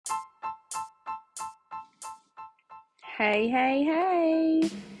Hey, hey, hey.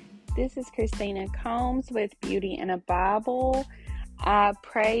 This is Christina Combs with Beauty in a Bible. I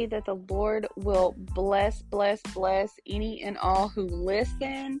pray that the Lord will bless any and all who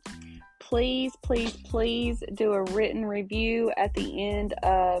listen. Please do a written review at the end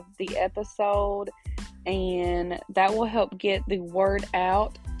of the episode, and that will help get the word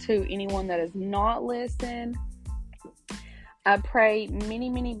out to anyone that has not listened. I pray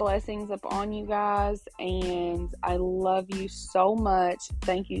many blessings upon you guys, and I love you so much.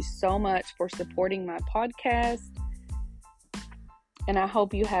 Thank you so much for supporting my podcast, and I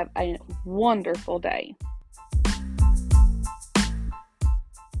hope you have a wonderful day.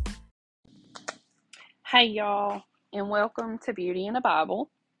 Hey y'all, and welcome to Beauty in a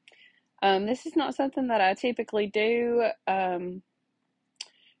Bible. This is not something that I typically do,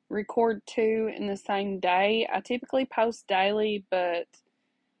 record two in the same day. I typically post daily, but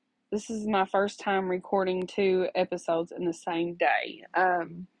this is my first time recording 2 episodes in the same day.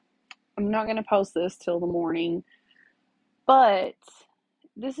 I'm not going to post this till the morning, but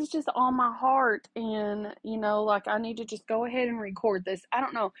this is just on my heart, and I need to just go ahead and record this. I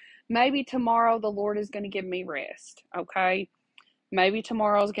don't know, maybe tomorrow the Lord is going to give me rest, okay? Maybe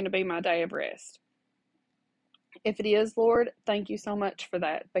tomorrow is going to be my day of rest. If it is, Lord, thank you so much for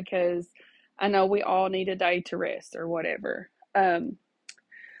that, because I know we all need a day to rest or whatever. But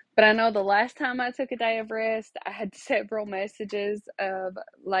I know the last time I took a day of rest, I had several messages of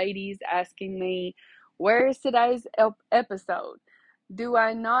ladies asking me, where is today's episode? Do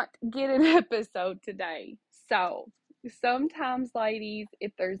I not get an episode today? So, sometimes ladies,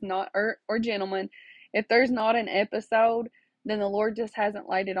 if there's not, or gentlemen, if there's not an episode, then the Lord just hasn't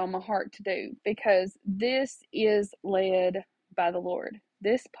laid it on my heart to do, because this is led by the Lord.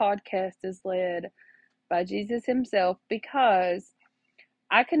 This podcast is led by Jesus himself, because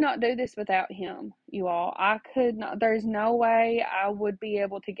I could not do this without him, you all. I could not. There's no way I would be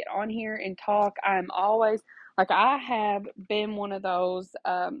able to get on here and talk. I'm always, I have been one of those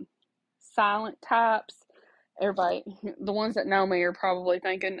silent types. Everybody, the ones that know me are probably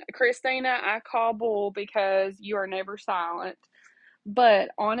thinking, Christina, I call bull because you are never silent. But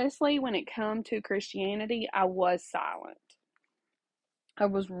honestly, when it come to Christianity, I was silent. I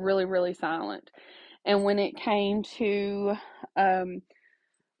was really silent. And when it came to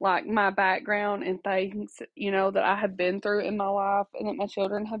my background and things, that I have been through in my life and that my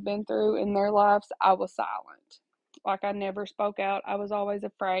children have been through in their lives, I was silent. I never spoke out. I was always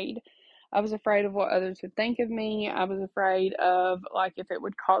afraid. I was afraid of what others would think of me. I was afraid of, if it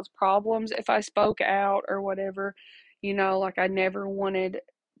would cause problems if I spoke out or whatever. I never wanted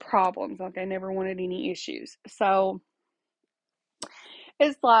problems. I never wanted any issues. So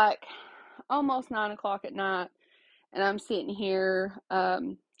it's almost 9 o'clock at night, and I'm sitting here.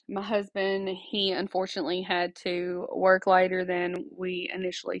 My husband, he unfortunately had to work later than we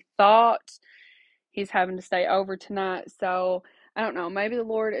initially thought. He's having to stay over tonight. So I don't know. Maybe the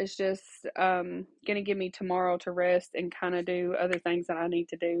Lord is just going to give me tomorrow to rest and kind of do other things that I need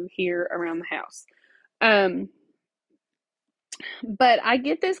to do here around the house. But I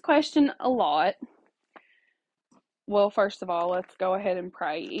get this question a lot. Well, first of all, let's go ahead and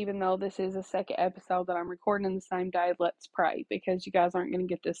pray. Even though this is a second episode that I'm recording in the same day, let's pray, because you guys aren't going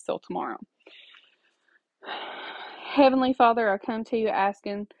to get this till tomorrow. Heavenly Father, I come to you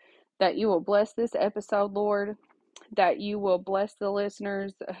asking that you will bless this episode, Lord, that you will bless the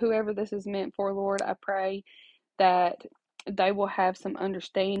listeners, whoever this is meant for, Lord. I pray that they will have some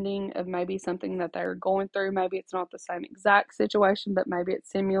understanding of maybe something that they're going through. Maybe it's not the same exact situation, but maybe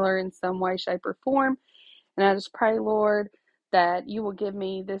it's similar in some way, shape, or form. And I just pray, Lord, that you will give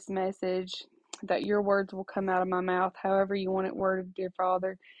me this message, that your words will come out of my mouth, however you want it worded, dear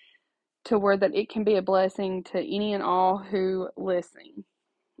Father, to where that it can be a blessing to any and all who listen.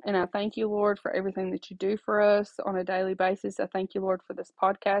 And I thank you, Lord, for everything that you do for us on a daily basis. I thank you, Lord, for this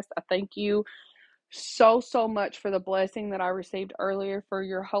podcast. I thank you so much for the blessing that I received earlier, for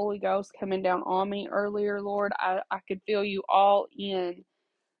your Holy Ghost coming down on me earlier, Lord. I could feel you all in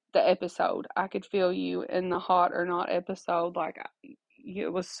the episode. I could feel you in the hot or not episode.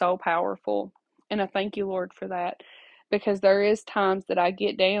 It was so powerful. And I thank you, Lord, for that, because there is times that I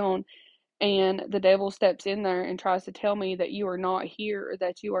get down and the devil steps in there and tries to tell me that you are not here, or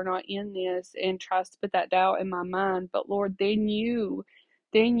that you are not in this, and tries to put that doubt in my mind. But Lord, then you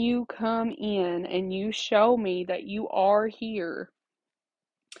come in and you show me that you are here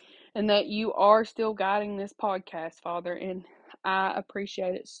and that you are still guiding this podcast, Father. And I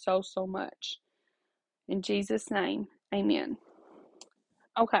appreciate it so much. In Jesus' name, amen.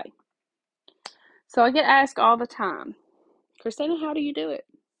 Okay. So I get asked all the time, Christina, how do you do it?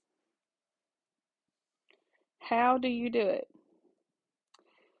 How do you do it?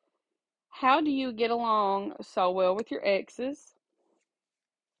 How do you get along so well with your exes?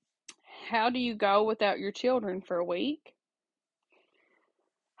 How do you go without your children for a week?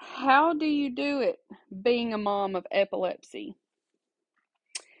 How do you do it being a mom of epilepsy?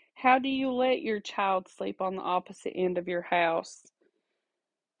 How do you let your child sleep on the opposite end of your house?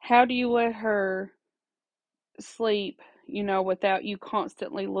 How do you let her sleep, without you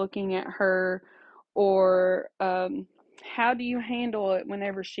constantly looking at her? Or how do you handle it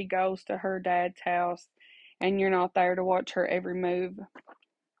whenever she goes to her dad's house and you're not there to watch her every move?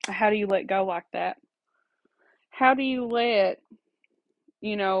 How do you let go like that? How do you let,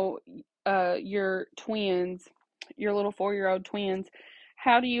 your twins, your little 4-year-old twins,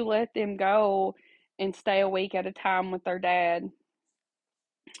 how do you let them go and stay a week at a time with their dad?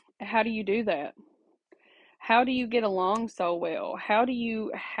 How do you do that? How do you get along so well? How do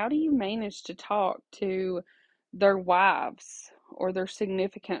you manage to talk to their wives or their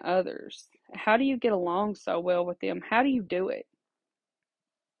significant others? How do you get along so well with them? How do you do it?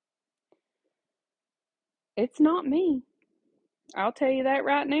 It's not me. I'll tell you that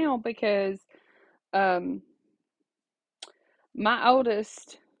right now, because um my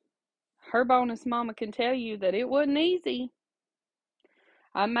oldest, her bonus mama, can tell you that it wasn't easy.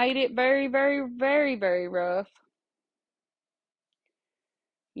 I made it very, very, very, very rough.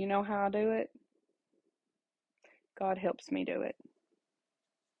 You know how I do it? God helps me do it.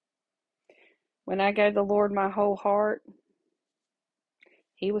 When I gave the Lord my whole heart,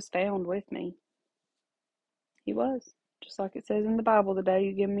 He was found with me. He was. Just like it says in the Bible, the day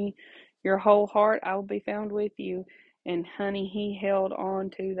you give me your whole heart, I will be found with you. And honey, He held on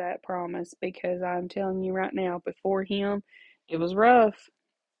to that promise, because I'm telling you right now, before Him, it was rough.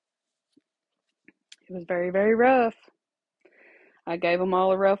 It was very, very rough. I gave them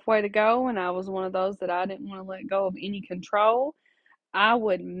all a rough way to go, and I was one of those that I didn't want to let go of any control. I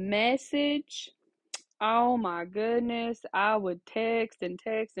would message. Oh my goodness. I would text and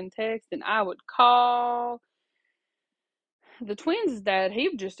text and text, and I would call. The twins' dad, he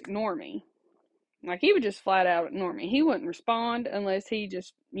would just ignore me. Like, he would just flat out ignore me. He wouldn't respond unless he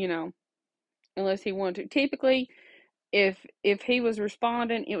just, unless he wanted to. Typically, if he was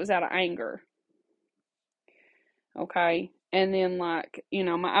responding, it was out of anger. Okay? And then, like,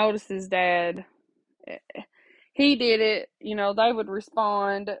 my oldest's dad, he did it, they would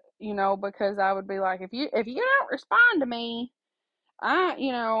respond, because I would be like, if you don't respond to me,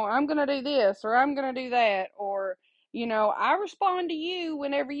 I'm gonna do this, or I'm gonna do that, or I respond to you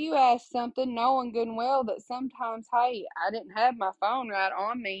whenever you ask something, knowing good and well that sometimes, hey, I didn't have my phone right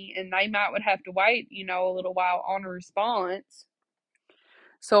on me, and they would have to wait, a little while on a response.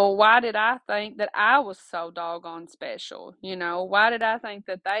 So why did I think that I was so doggone special? Why did I think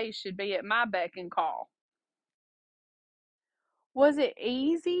that they should be at my beck and call? Was it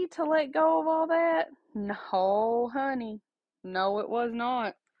easy to let go of all that? No, honey. No, it was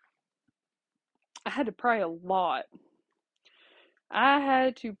not. I had to pray a lot. I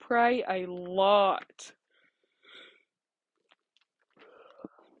had to pray a lot.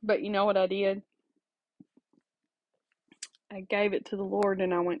 But you know what I did? I gave it to the Lord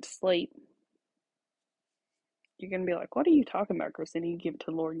and I went to sleep. You're going to be like, what are you talking about, Christina? You give it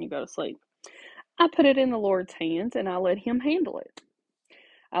to the Lord and you go to sleep. I put it in the Lord's hands and I let Him handle it.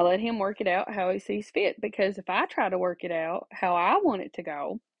 I let Him work it out how He sees fit, because if I try to work it out how I want it to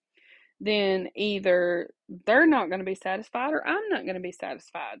go, then either they're not going to be satisfied or I'm not going to be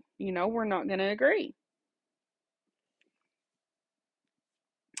satisfied. We're not going to agree.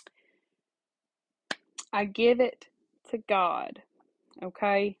 I give it to God.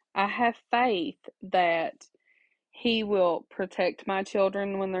 Okay? I have faith that He will protect my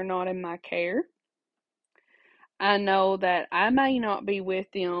children when they're not in my care. I know that I may not be with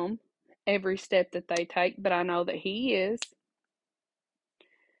them every step that they take, but I know that He is.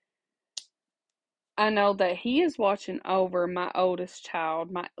 I know that He is watching over my oldest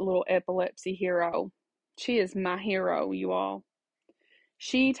child, my little epilepsy hero. She is my hero, you all.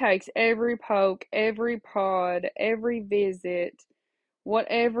 She takes every poke, every prod, every visit,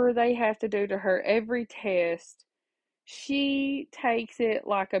 whatever they have to do to her, every test. She takes it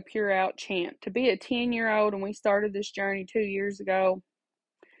like a pure out champ. To be a 10-year-old, and we started this journey 2 years ago,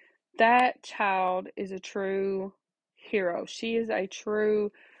 that child is a true hero. She is a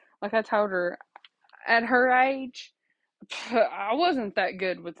true, like I told her, at her age, I wasn't that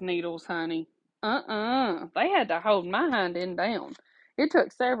good with needles, honey. They had to hold my hind end down. It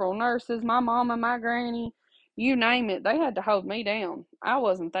took several nurses, my mama, my granny, you name it. They had to hold me down. I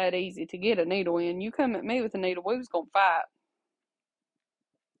wasn't that easy to get a needle in. You come at me with a needle, we was going to fight.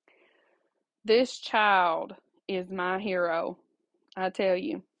 This child is my hero. I tell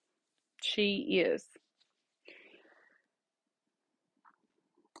you, she is.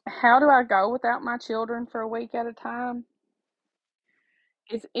 How do I go without my children for a week at a time?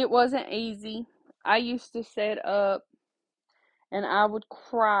 It wasn't easy. I used to sit up and I would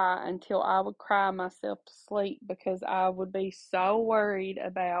cry until I would cry myself to sleep because I would be so worried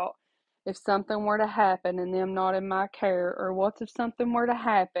about if something were to happen and them not in my care, or what if something were to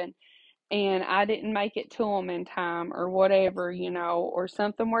happen and I didn't make it to them in time, or whatever, or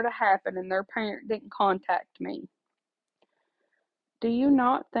something were to happen and their parent didn't contact me. Do you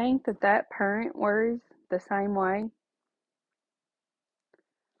not think that that parent worries the same way?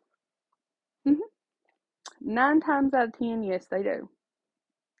 9 times out of 10, yes, they do.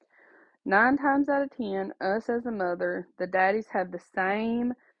 9 times out of 10, us as a mother, the daddies have the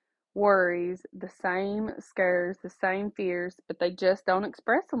same worries, the same scares, the same fears, but they just don't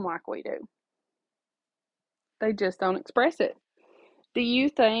express them like we do. They just don't express it. Do you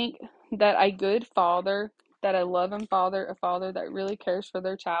think that a good father, that a loving father, a father that really cares for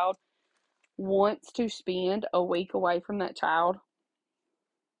their child, wants to spend a week away from that child?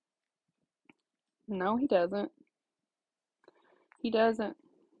 No, he doesn't. He doesn't.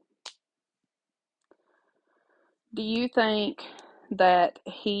 Do you think that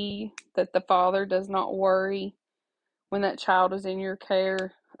the father does not worry when that child is in your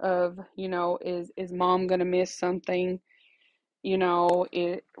care of, is mom going to miss something?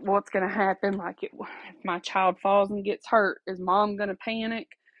 What's going to happen? Like, if my child falls and gets hurt, is mom going to panic?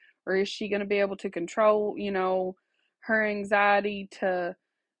 Or is she going to be able to control, her anxiety to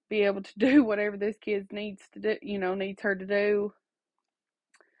be able to do whatever this kid needs to do, needs her to do?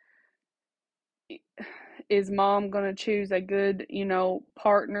 Is mom going to choose a good,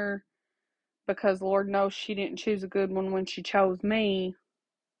 partner? Because Lord knows she didn't choose a good one when she chose me,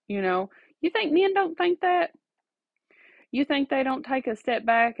 You think men don't think that? You think they don't take a step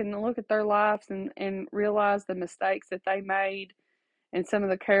back and look at their lives and realize the mistakes that they made and some of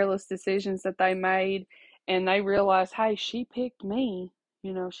the careless decisions that they made, and they realize, hey, she picked me.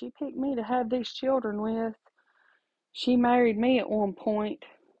 She picked me to have these children with. She married me at one point.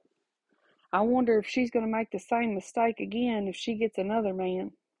 I wonder if she's going to make the same mistake again if she gets another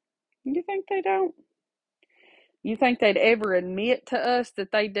man. You think they don't? You think they'd ever admit to us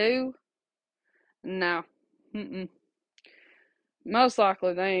that they do? No. Mm-mm. Most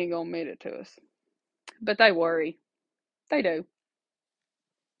likely they ain't going to admit it to us. But they worry. They do.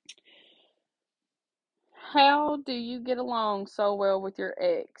 How do you get along so well with your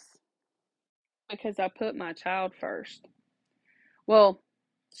ex? Because I put my child first. Well,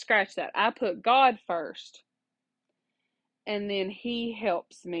 scratch that. I put God first. And then He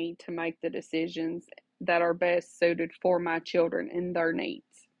helps me to make the decisions that are best suited for my children and their needs.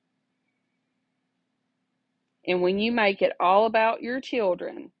 And when you make it all about your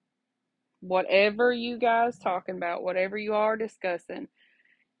children, whatever you guys talking about, whatever you are discussing,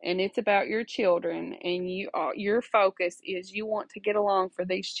 and it's about your children, and your focus is you want to get along for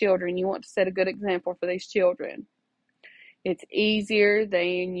these children, you want to set a good example for these children, it's easier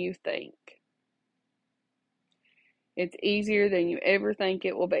than you think. It's easier than you ever think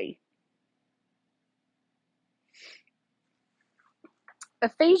it will be.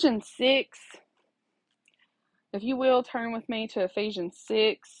 Ephesians 6, if you will, turn with me to Ephesians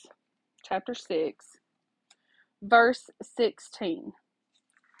 6, chapter 6, verse 16.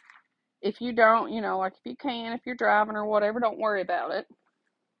 If you don't, like, if you can, if you're driving or whatever, don't worry about it.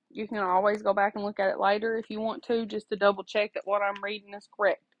 You can always go back and look at it later if you want to, just to double check that what I'm reading is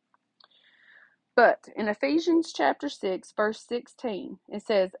correct. But in Ephesians chapter 6, verse 16, it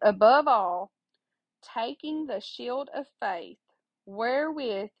says, above all, taking the shield of faith,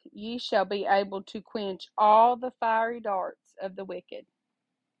 wherewith ye shall be able to quench all the fiery darts of the wicked.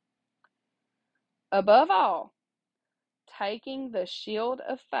 Above all, taking the shield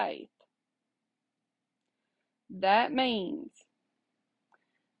of faith. That means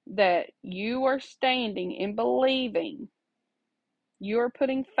that you are standing and believing. You are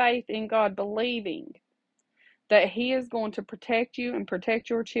putting faith in God, believing that He is going to protect you and protect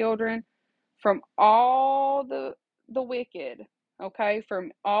your children from all the wicked, okay,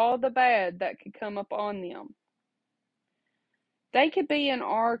 from all the bad that could come upon them. They could be in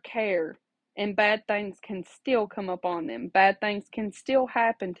our care, and bad things can still come upon them. Bad things can still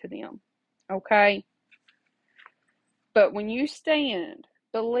happen to them, okay? But when you stand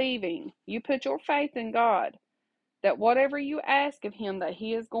believing, you put your faith in God, that whatever you ask of Him that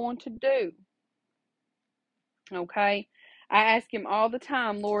He is going to do, okay? I ask Him all the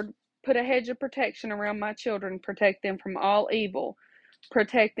time, Lord, put a hedge of protection around my children, protect them from all evil.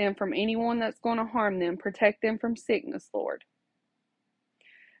 Protect them from anyone that's going to harm them. Protect them from sickness, Lord.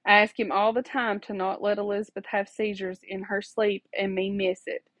 I ask him all the time to not let Elizabeth have seizures in her sleep and me miss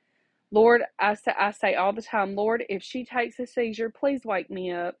it. Lord, I say all the time, Lord, if she takes a seizure, please wake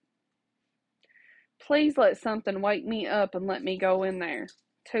me up. Please let something wake me up and let me go in there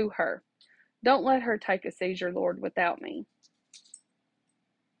to her. Don't let her take a seizure, Lord, without me.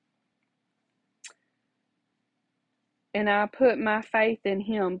 And I put my faith in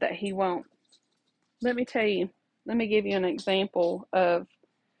him that he won't. Let me give you an example of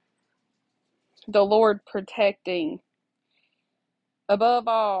the Lord protecting. Above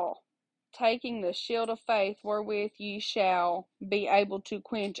all, taking the shield of faith wherewith ye shall be able to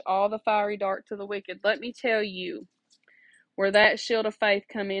quench all the fiery darts of the wicked. Let me tell you where that shield of faith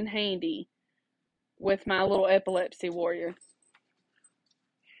come in handy with my little epilepsy warrior.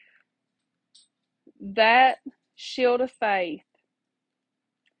 That shield of faith,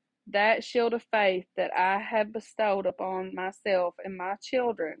 that I have bestowed upon myself and my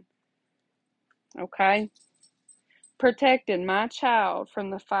children, okay, protected my child from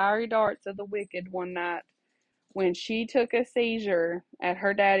the fiery darts of the wicked one night when she took a seizure at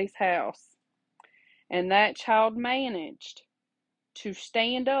her daddy's house. And that child managed to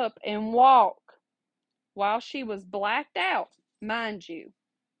stand up and walk while she was blacked out, mind you.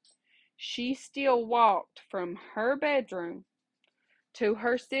 She still walked from her bedroom to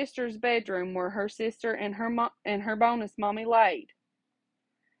her sister's bedroom where her sister and her bonus mommy laid,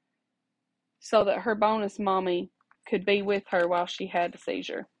 so that her bonus mommy could be with her while she had the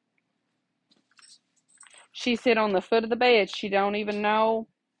seizure. She sit on the foot of the bed. She don't even know.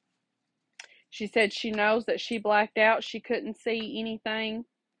 She said she knows that she blacked out. She couldn't see anything.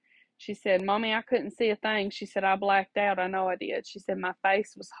 She said, Mommy, I couldn't see a thing. She said, I blacked out. I know I did. She said, my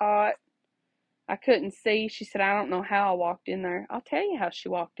face was hot. I couldn't see. She said, I don't know how I walked in there. I'll tell you how she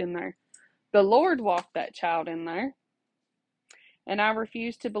walked in there. The Lord walked that child in there. And I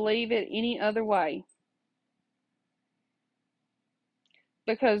refuse to believe it any other way.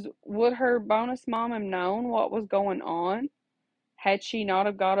 Because would her bonus mom have known what was going on had she not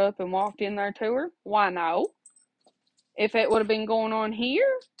have got up and walked in there to her? Why, no. If it would have been going on here,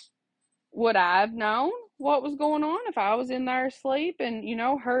 would I have known what was going on if I was in there asleep and,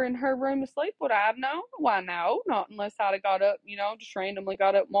 her in her room asleep? Would I have known? Why, no. Not unless I'd have got up, just randomly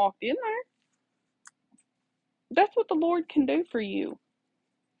got up and walked in there. That's what the Lord can do for you.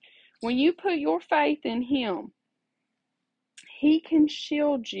 When you put your faith in him, he can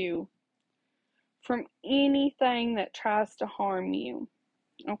shield you from anything that tries to harm you.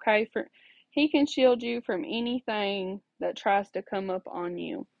 Okay? He can shield you from anything that tries to come up on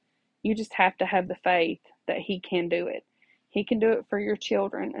you. You just have to have the faith that he can do it. He can do it for your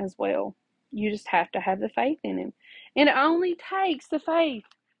children as well. You just have to have the faith in him. And it only takes the faith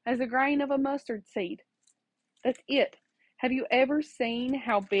as a grain of a mustard seed. That's it. Have you ever seen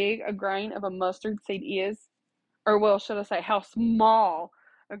how big a grain of a mustard seed is? Or, well, should I say how small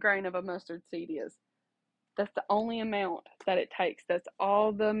a grain of a mustard seed is? That's the only amount that it takes. That's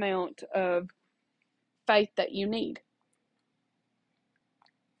all the amount of faith that you need.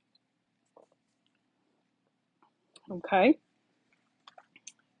 Okay?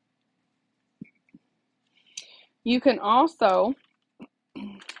 You can also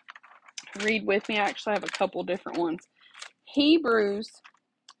read with me. I actually have a couple different ones. Hebrews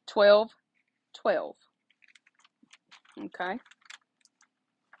 12:12. Okay?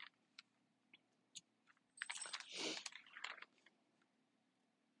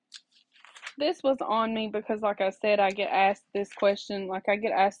 This was on me because, like I said, I get asked this question. I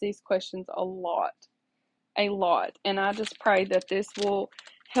get asked these questions a lot. And I just pray that this will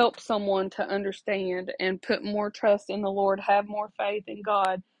help someone to understand and put more trust in the Lord, have more faith in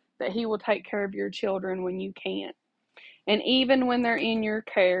God, that he will take care of your children when you can't. And even when they're in your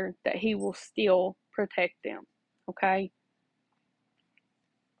care, that he will still protect them. Okay?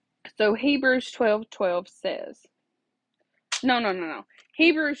 So Hebrews 12:12 says, no.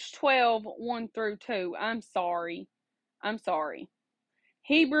 Hebrews 12:1-2. I'm sorry.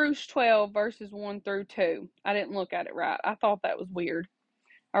 Hebrews 12 verses 1-2. I didn't look at it right. I thought that was weird.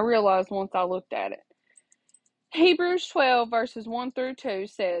 I realized once I looked at it. Hebrews 12 verses 1-2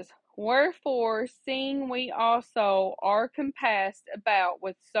 says, Wherefore, seeing we also are compassed about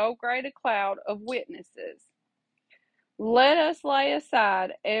with so great a cloud of witnesses, let us lay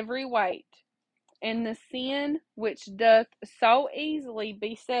aside every weight, and the sin which doth so easily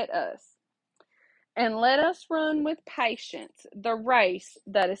beset us, and let us run with patience the race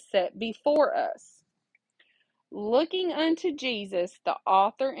that is set before us, looking unto Jesus, the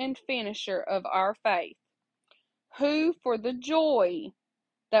author and finisher of our faith, who for the joy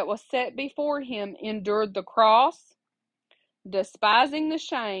that was set before him endured the cross, despising the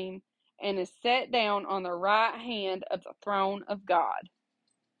shame, and is set down on the right hand of the throne of God.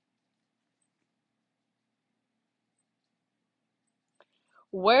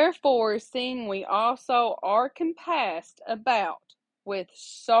 Wherefore, seeing we also are compassed about with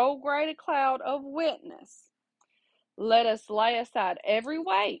so great a cloud of witness, let us lay aside every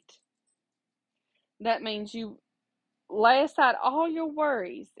weight. That means you lay aside all your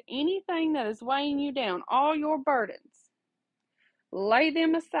worries, anything that is weighing you down, all your burdens. Lay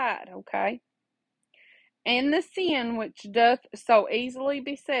them aside, okay? And the sin which doth so easily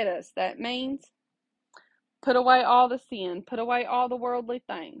beset us. That means put away all the sin, put away all the worldly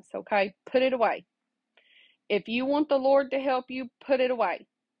things, okay? Put it away. If you want the Lord to help you, put it away.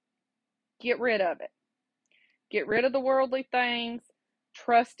 Get rid of it. Get rid of the worldly things.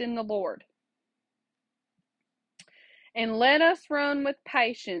 Trust in the Lord. And let us run with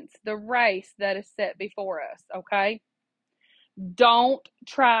patience the race that is set before us, okay? Don't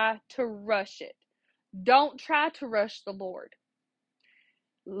try to rush it. Don't try to rush the Lord.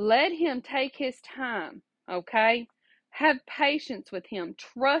 Let him take his time, okay? Have patience with him.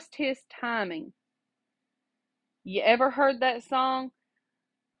 Trust his timing. You ever heard that song?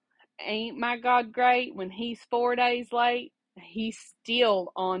 Ain't my God great? When he's 4 days late, he's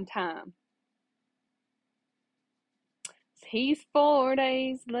still on time. He's 4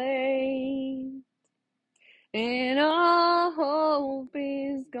 days late, and all hope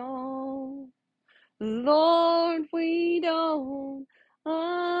is gone. Lord, we don't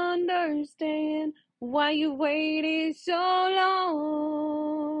understand why you waited so long.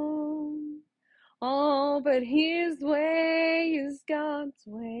 Oh, but his way is God's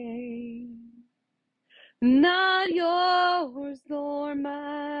way, not yours nor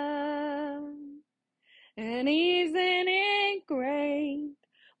mine. And isn't it great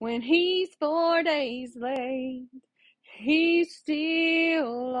when he's 4 days late, he's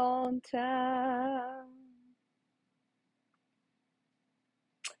still on time.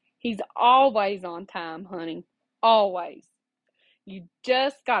 He's always on time, honey. Always. You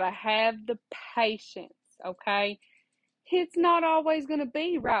just got to have the patience, okay? It's not always going to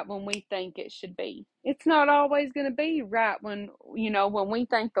be right when we think it should be. It's not always going to be right when, when we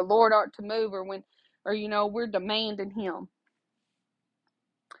think the Lord ought to move, or we're demanding him.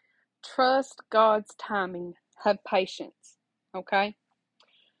 Trust God's timing. Have patience, okay?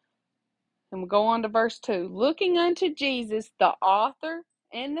 And we'll go on to verse 2. Looking unto Jesus, the author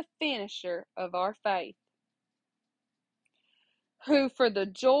and the finisher of our faith, who for the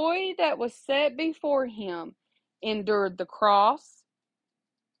joy that was set before him endured the cross.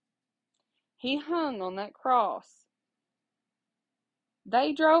 He hung on that cross.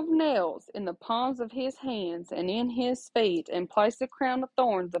 They drove nails in the palms of his hands and in his feet, and placed a crown of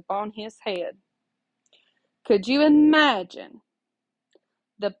thorns upon his head. Could you imagine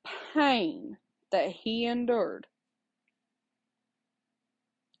the pain that he endured?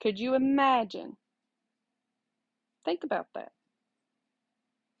 Could you imagine? Think about that.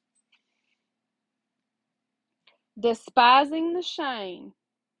 Despising the shame,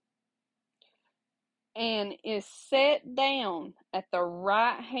 and is set down at the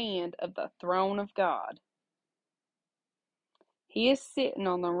right hand of the throne of God. He is sitting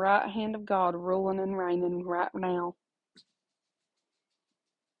on the right hand of God, ruling and reigning right now.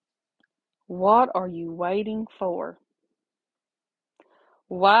 What are you waiting for?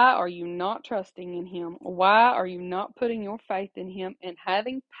 Why are you not trusting in him? Why are you not putting your faith in him and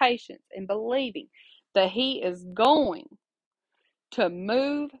having patience and believing that he is going to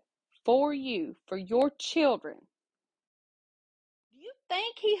move for you, for your children? Do you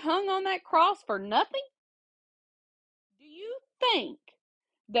think he hung on that cross for nothing? Do you think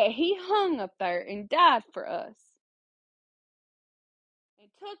that he hung up there and died for us and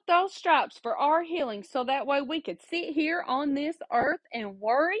took those stripes for our healing, so that way we could sit here on this earth and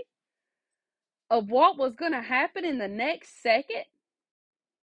worry of what was going to happen in the next second,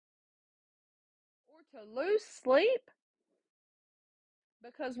 or to lose sleep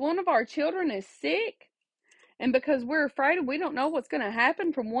because one of our children is sick, and because we're afraid we don't know what's going to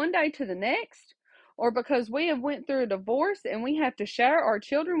happen from one day to the next, or because we have went through a divorce and we have to share our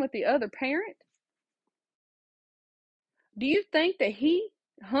children with the other parent? Do you think that he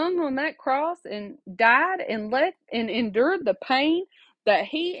hung on that cross and died and endured the pain that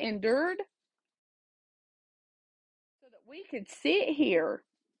he endured so that we could sit here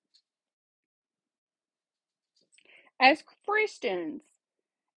as Christians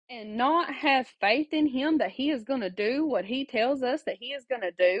and not have faith in him that he is going to do what he tells us that he is going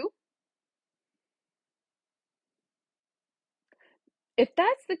to do? If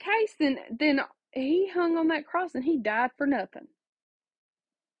that's the case, then he hung on that cross and he died for nothing.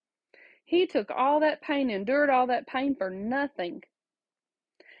 He took all that pain, endured all that pain for nothing.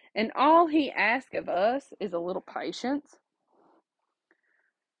 And all he asks of us is a little patience,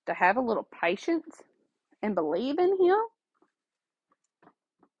 to have a little patience and believe in him.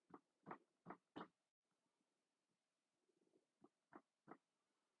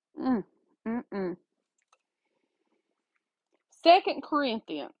 Mm, mm-mm. 2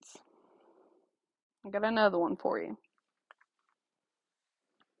 Corinthians. I got another one for you.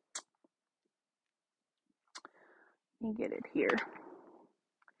 Let me get it here.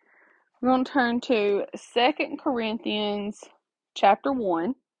 We're going to turn to 2 Corinthians chapter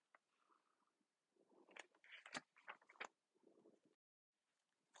 1.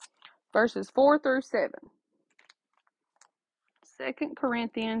 Verses 4 through 7. 2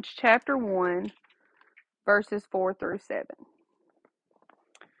 Corinthians chapter 1, verses 4 through 7.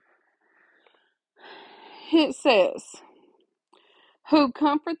 It says, Who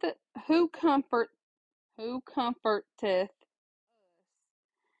comforteth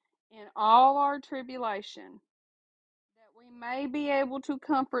in all our tribulation, that we may be able to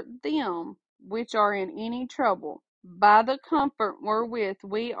comfort them which are in any trouble, by the comfort wherewith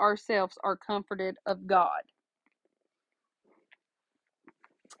we ourselves are comforted of God.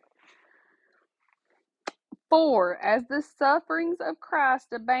 For as the sufferings of Christ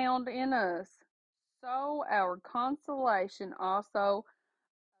abound in us, so our consolation also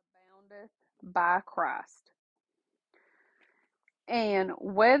aboundeth by Christ. And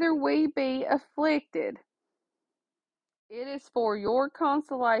whether we be afflicted, it is for your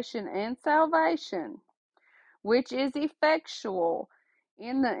consolation and salvation, which is effectual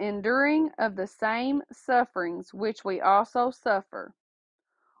in the enduring of the same sufferings which we also suffer.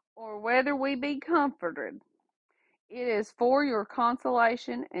 Or whether we be comforted, it is for your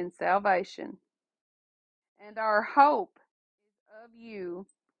consolation and salvation. And our hope of you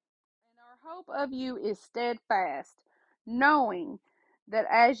is steadfast, knowing that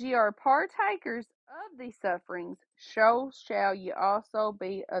as ye are partakers of these sufferings, so shall ye also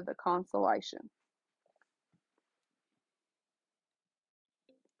be of the consolation.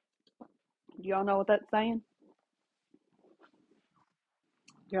 Do y'all know what that's saying?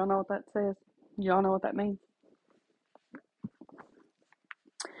 Do y'all know what that says? Do y'all know what that means?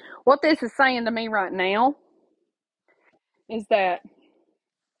 What this is saying to me right now is that,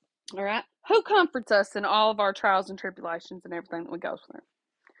 all right, who comforts us in all of our trials and tribulations and everything that we go through?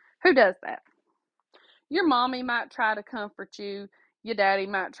 Who does that? Your mommy might try to comfort you. Your daddy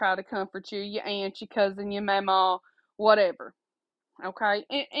might try to comfort you. Your aunt, your cousin, your mama, whatever. Okay?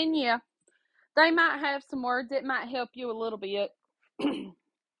 And yeah, they might have some words that might help you a little bit.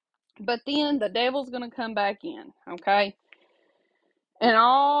 But then the devil's going to come back in. Okay? And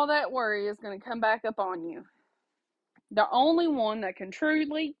all that worry is going to come back up on you. The only one that can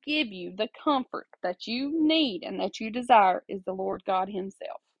truly give you the comfort that you need and that you desire is the Lord God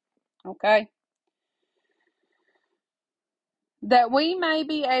himself. Okay? That we may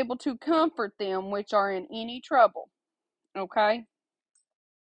be able to comfort them which are in any trouble. Okay?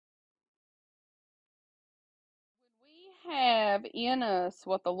 When we have in us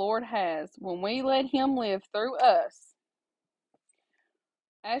what the Lord has, when we let him live through us,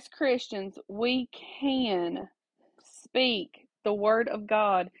 as Christians, we can speak the word of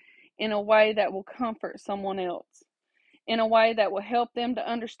God in a way that will comfort someone else, in a way that will help them to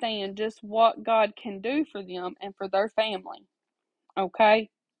understand just what God can do for them and for their family. Okay?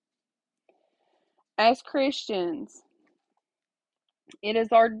 As Christians, it is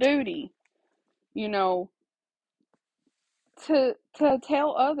our duty, to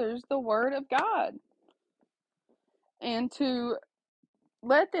tell others the word of God and to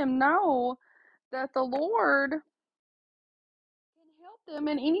let them know that the Lord can help them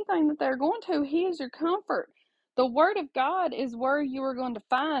in anything that they're going to. He is your comfort. The word of God is where you are going to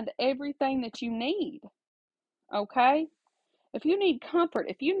find everything that you need. Okay? If you need comfort,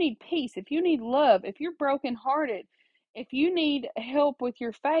 if you need peace, if you need love, if you're brokenhearted, if you need help with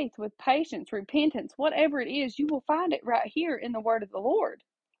your faith, with patience, repentance, whatever it is, you will find it right here in the word of the Lord.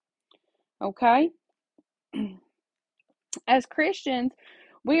 Okay? As Christians,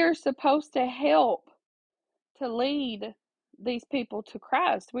 we are supposed to help to lead these people to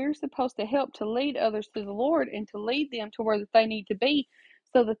Christ. We're supposed to help to lead others to the Lord and to lead them to where that they need to be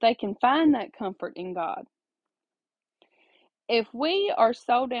so that they can find that comfort in God. If we are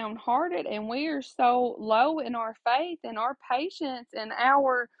so downhearted and we are so low in our faith and our patience and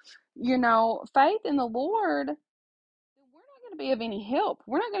our, faith in the Lord, we're not going to be of any help.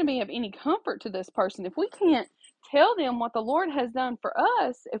 We're not going to be of any comfort to this person. If we can't tell them what the Lord has done for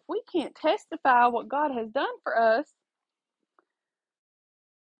us, if we can't testify what God has done for us,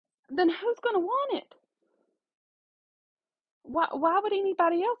 then who's going to want it? Why would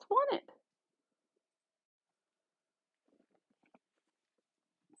anybody else want it?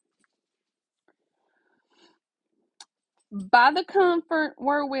 By the comfort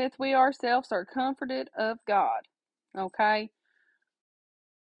wherewith we ourselves are comforted of God. Okay?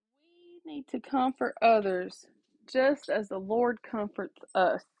 We need to comfort others just as the Lord comforts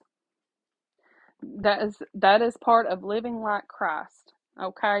us. That is part of living like Christ.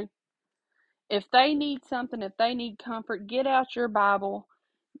 Okay? If they need something, if they need comfort, get out your Bible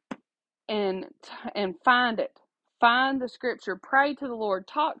and find it. Find the scripture. Pray to the Lord.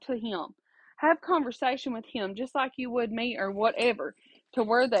 Talk to Him. Have conversation with Him, just like you would me or whatever, to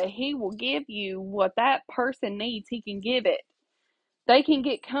where that He will give you what that person needs. He can give it. They can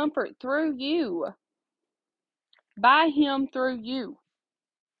get comfort through you, by Him through you.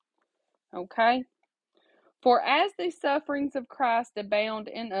 Okay? For as the sufferings of Christ abound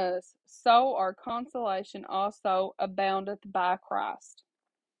in us, so our consolation also aboundeth by Christ.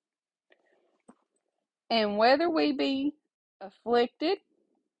 And whether we be afflicted,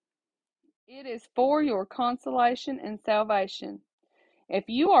 it is for your consolation and salvation. If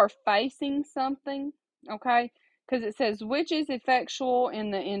you are facing something, okay, because it says, which is effectual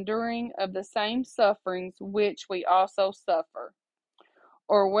in the enduring of the same sufferings which we also suffer.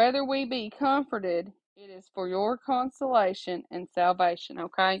 Or whether we be comforted, it is for your consolation and salvation,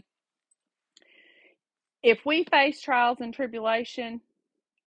 okay? If we face trials and tribulation,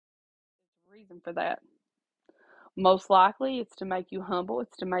 there's a reason for that. Most likely, it's to make you humble.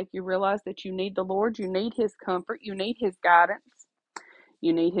 It's to make you realize that you need the Lord. You need His comfort. You need His guidance.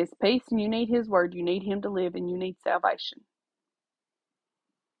 You need His peace, and you need His word. You need Him to live, and you need salvation.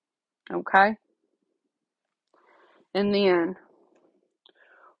 Okay? And then,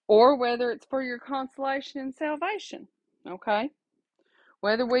 or whether it's for your consolation and salvation. Okay?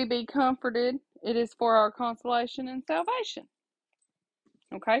 Whether we be comforted, it is for our consolation and salvation.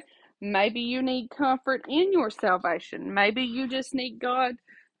 Okay? Maybe you need comfort in your salvation. Maybe you just need God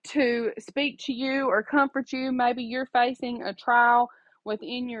to speak to you or comfort you. Maybe you're facing a trial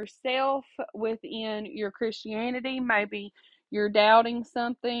within yourself, within your Christianity. Maybe you're doubting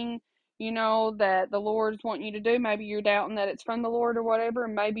something, that the Lord's wanting you to do. Maybe you're doubting that it's from the Lord or whatever.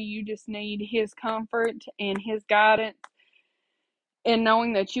 And maybe you just need His comfort and His guidance in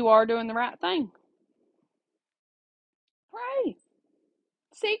knowing that you are doing the right thing. Pray.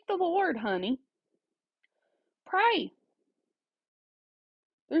 Seek the Lord, honey. Pray.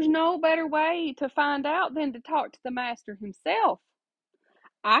 There's no better way to find out than to talk to the Master Himself.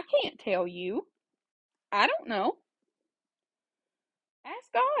 I can't tell you. I don't know.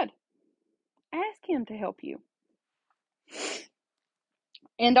 Ask God. Ask Him to help you.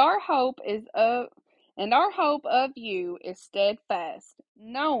 And our hope of you is steadfast,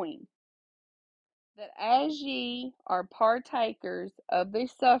 knowing that as ye are partakers of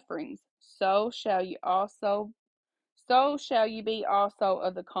these sufferings, so shall you be also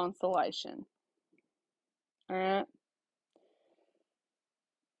of the consolation. All right?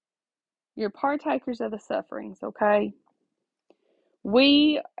 You're partakers of the sufferings, okay?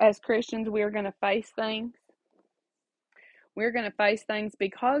 We, as Christians, we are going to face things. We're going to face things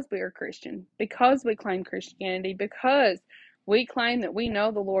because we are Christian, because we claim Christianity, because we claim that we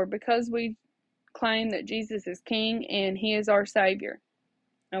know the Lord, because we claim that Jesus is King and He is our Savior,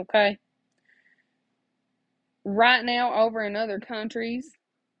 okay? Right now, over in other countries,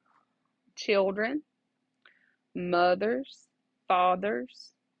 children, mothers,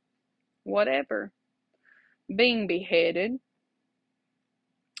 fathers, whatever, being beheaded.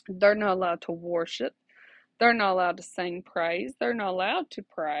 They're not allowed to worship. They're not allowed to sing praise. They're not allowed to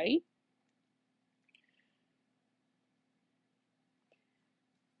pray.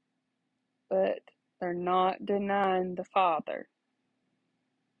 But they're not denying the Father.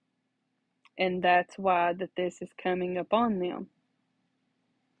 And that's why that this is coming upon them.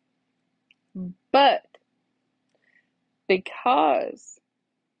 But because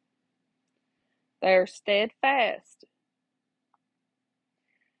they are steadfast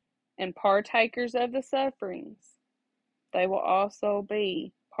and partakers of the sufferings, they will also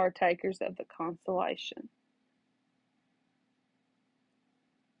be partakers of the consolation.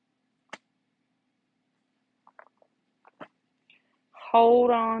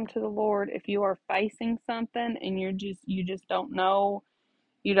 Hold on to the Lord if you are facing something and you just don't know.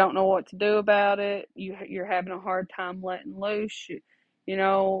 You don't know what to do about it. You're having a hard time letting loose.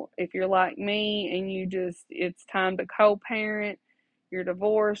 If you're like me and it's time to co-parent, you're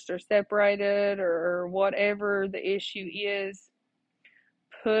divorced or separated or whatever the issue is,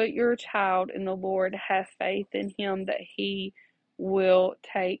 put your child in the Lord. Have faith in Him that He will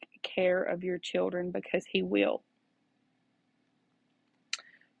take care of your children, because He will.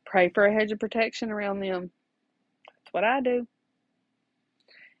 Pray for a hedge of protection around them. That's what I do.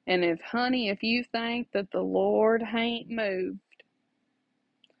 And if you think that the Lord ain't moved,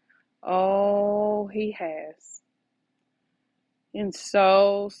 oh, He has. In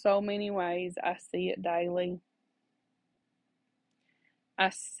so many ways. I see it daily. I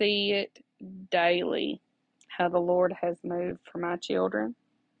see it daily, how the Lord has moved for my children,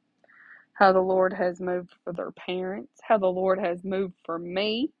 how the Lord has moved for their parents, how the Lord has moved for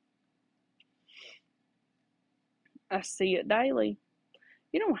me. I see it daily.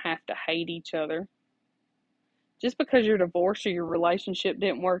 You don't have to hate each other. Just because you're divorced or your relationship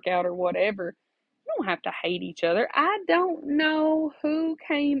didn't work out or whatever, you don't have to hate each other. I don't know who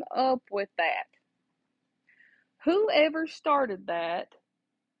came up with that. Whoever started that,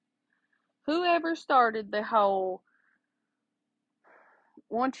 whoever started the whole,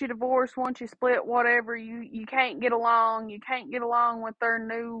 once you divorce, once you split, whatever, you can't get along with their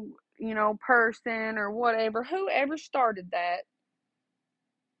new, person or whatever. Whoever started that,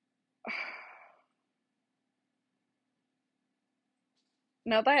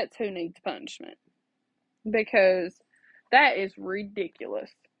 now that's who needs punishment, because that is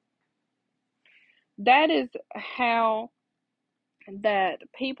ridiculous. That is how that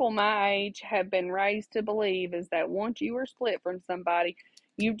people my age have been raised to believe, is that once you are split from somebody,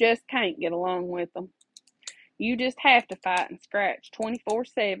 you just can't get along with them. You just have to fight and scratch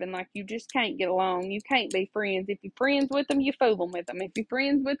 24/7, like you just can't get along. You can't be friends. If you're friends with them, you fool them with them. If you're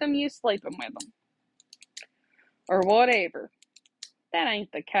friends with them, you sleep them with them. Or whatever. That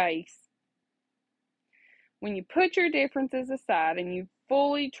ain't the case. When you put your differences aside, and you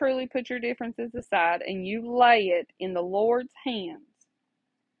fully, truly put your differences aside, and you lay it in the Lord's hands,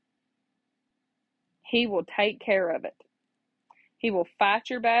 He will take care of it. He will fight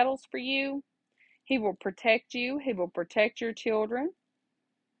your battles for you. He will protect you. He will protect your children.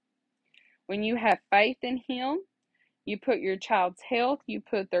 When you have faith in Him, you put your child's health, you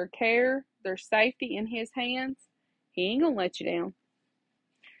put their care, their safety in His hands, He ain't going to let you down.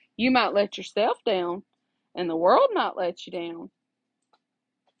 You might let yourself down, and the world might let you down,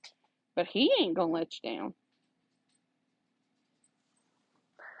 but He ain't going to let you down.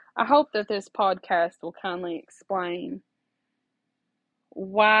 I hope that this podcast will kindly explain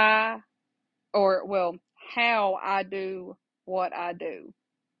why, how I do what I do.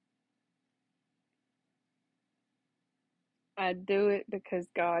 I do it because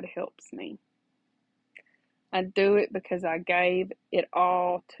God helps me. I do it because I gave it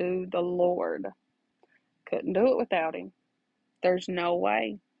all to the Lord. Couldn't do it without Him. There's no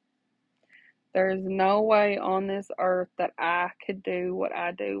way. There's no way on this earth that I could do what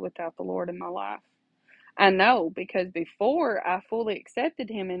I do without the Lord in my life. I know, because before I fully accepted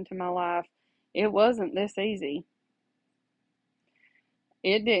Him into my life, it wasn't this easy.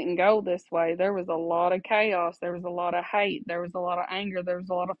 It didn't go this way. There was a lot of chaos. There was a lot of hate. There was a lot of anger. There was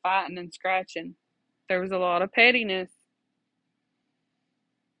a lot of fighting and scratching. There was a lot of pettiness.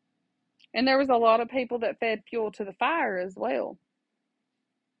 And there was a lot of people that fed fuel to the fire as well.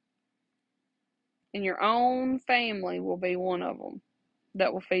 And your own family will be one of them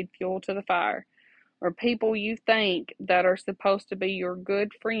that will feed fuel to the fire. Or people you think that are supposed to be your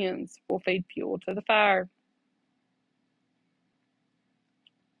good friends will feed fuel to the fire.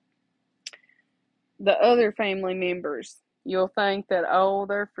 The other family members, you'll think that, oh,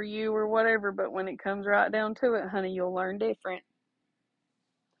 they're for you or whatever, but when it comes right down to it, honey, you'll learn different.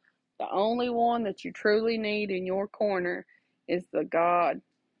 The only one that you truly need in your corner is the God,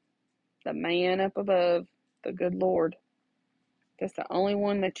 the man up above, the good Lord. That's the only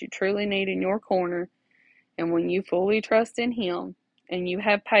one that you truly need in your corner. And when you fully trust in Him, and you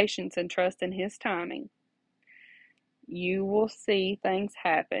have patience and trust in His timing, you will see things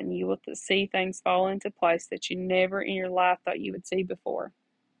happen. You will see things fall into place that you never in your life thought you would see before.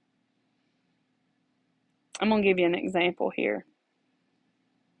 I'm going to give you an example here.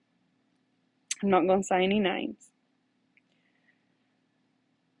 I'm not going to say any names.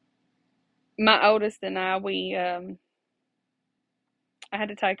 My oldest and I had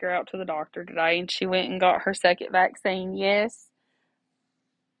to take her out to the doctor today, and she went and got her second vaccine. Yes,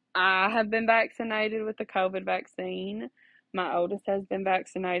 I have been vaccinated with the COVID vaccine. My oldest has been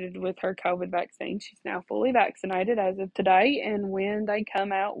vaccinated with her COVID vaccine. She's now fully vaccinated as of today, and when they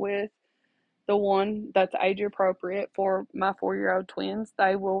come out with the one that's age appropriate for my 4-year-old twins,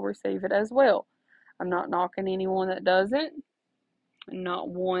 they will receive it as well. I'm not knocking anyone that doesn't. Not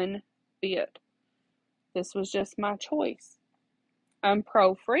one bit. This was just my choice. I'm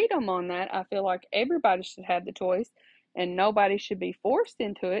pro-freedom on that. I feel like everybody should have the choice and nobody should be forced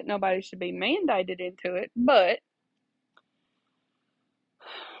into it. Nobody should be mandated into it. But,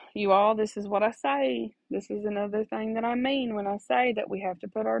 you all, this is what I say. This is another thing that I mean when I say that we have to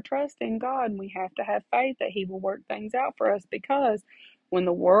put our trust in God and we have to have faith that He will work things out for us, because when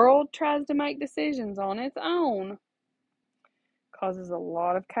the world tries to make decisions on its own, causes a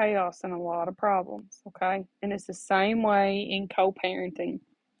lot of chaos and a lot of problems, okay? And it's the same way in co-parenting.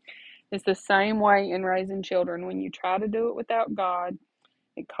 It's the same way in raising children. When you try to do it without God,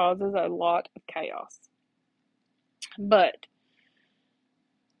 it causes a lot of chaos. But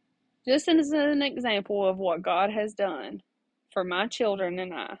just as an example of what God has done for my children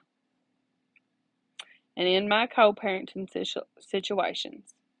and I, and in my co-parenting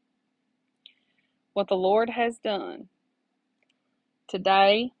situations, what the Lord has done.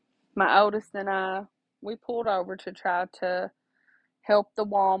 Today, my oldest and I, we pulled over to try to help the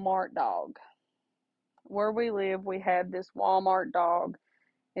Walmart dog. Where we live, we have this Walmart dog.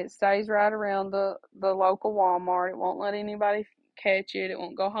 It stays right around the local Walmart. It won't let anybody catch it. It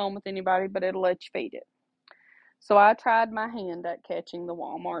won't go home with anybody, but it'll let you feed it. So I tried my hand at catching the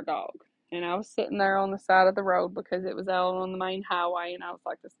Walmart dog. And I was sitting there on the side of the road because it was out on the main highway. And I was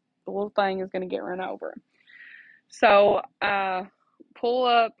like, this little thing is going to get run over. So I pull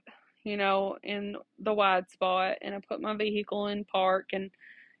up, in the wide spot. And I put my vehicle in park. And,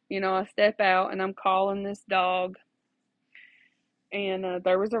 I step out and I'm calling this dog. And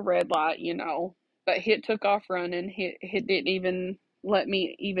there was a red light, but it took off running. It didn't even let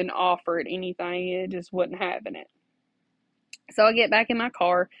me even offer it anything. It just wasn't having it. So I get back in my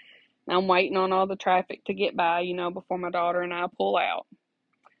car, and I'm waiting on all the traffic to get by, before my daughter and I pull out.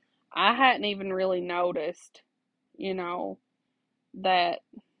 I hadn't even really noticed, that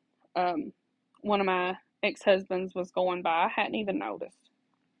one of my ex-husbands was going by. I hadn't even noticed.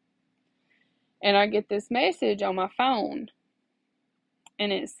 And I get this message on my phone.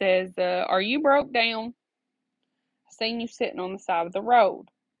 And it says, are you broke down? I seen you sitting on the side of the road.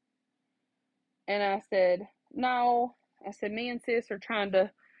 And I said, no. I said, me and sis are trying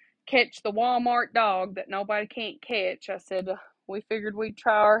to catch the Walmart dog that nobody can't catch. I said, we figured we'd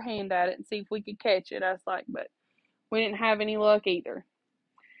try our hand at it and see if we could catch it. I was like, but we didn't have any luck either.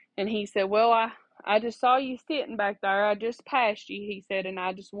 And he said, well, I just saw you sitting back there. I just passed you, he said, and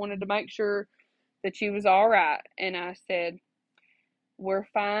I just wanted to make sure that you was all right. And I said, we're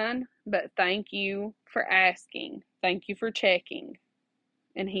fine, but thank you for asking. Thank you for checking.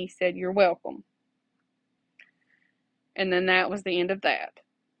 And he said, you're welcome. And then that was the end of that.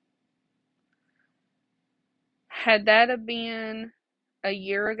 Had that have been a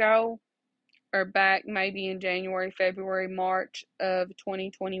year ago, or back maybe in January, February, March of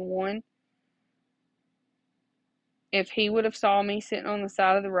 2021, if he would have saw me sitting on the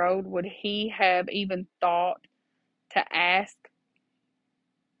side of the road, would he have even thought to ask?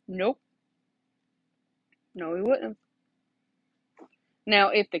 Nope. No, he wouldn't have. Now,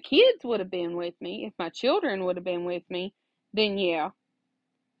 if the kids would have been with me, if my children would have been with me, then yeah,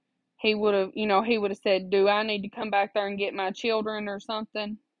 he would have, he would have said, do I need to come back there and get my children or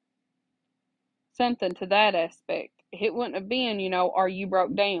something? Something to that aspect. It wouldn't have been, are you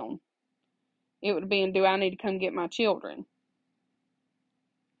broke down? It would have been, do I need to come get my children?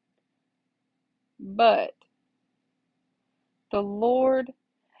 But the Lord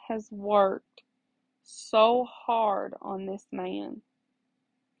has worked so hard on this man.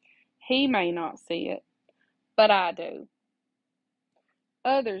 He may not see it, but I do.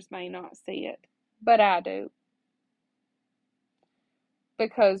 Others may not see it, but I do.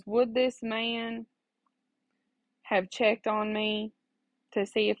 Because would this man have checked on me to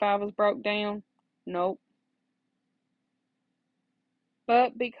see if I was broke down? Nope.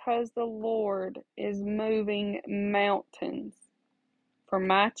 But because the Lord is moving mountains for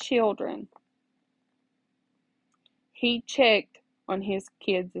my children, he checked on his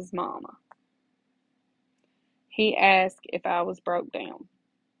kids' mama. He asked if I was broke down.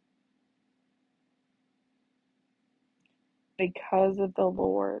 Because of the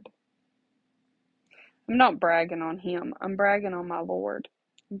Lord. I'm not bragging on him. I'm bragging on my Lord.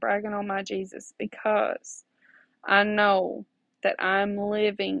 I'm bragging on my Jesus, because I know that I'm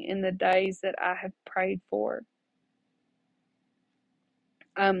living in the days that I have prayed for.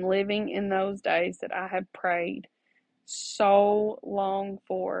 I'm living in those days that I have prayed so long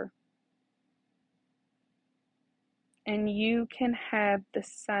for. And you can have the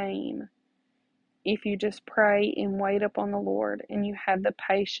same if you just pray and wait upon the Lord and you have the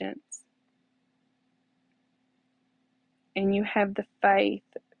patience. and you have the faith,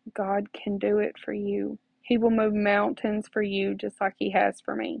 God can do it for you. He will move mountains for you just like He has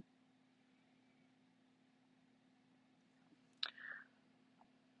for me.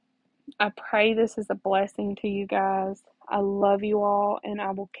 I pray this is a blessing to you guys. I love you all, and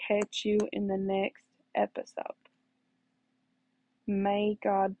I will catch you in the next episode. May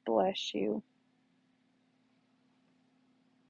God bless you.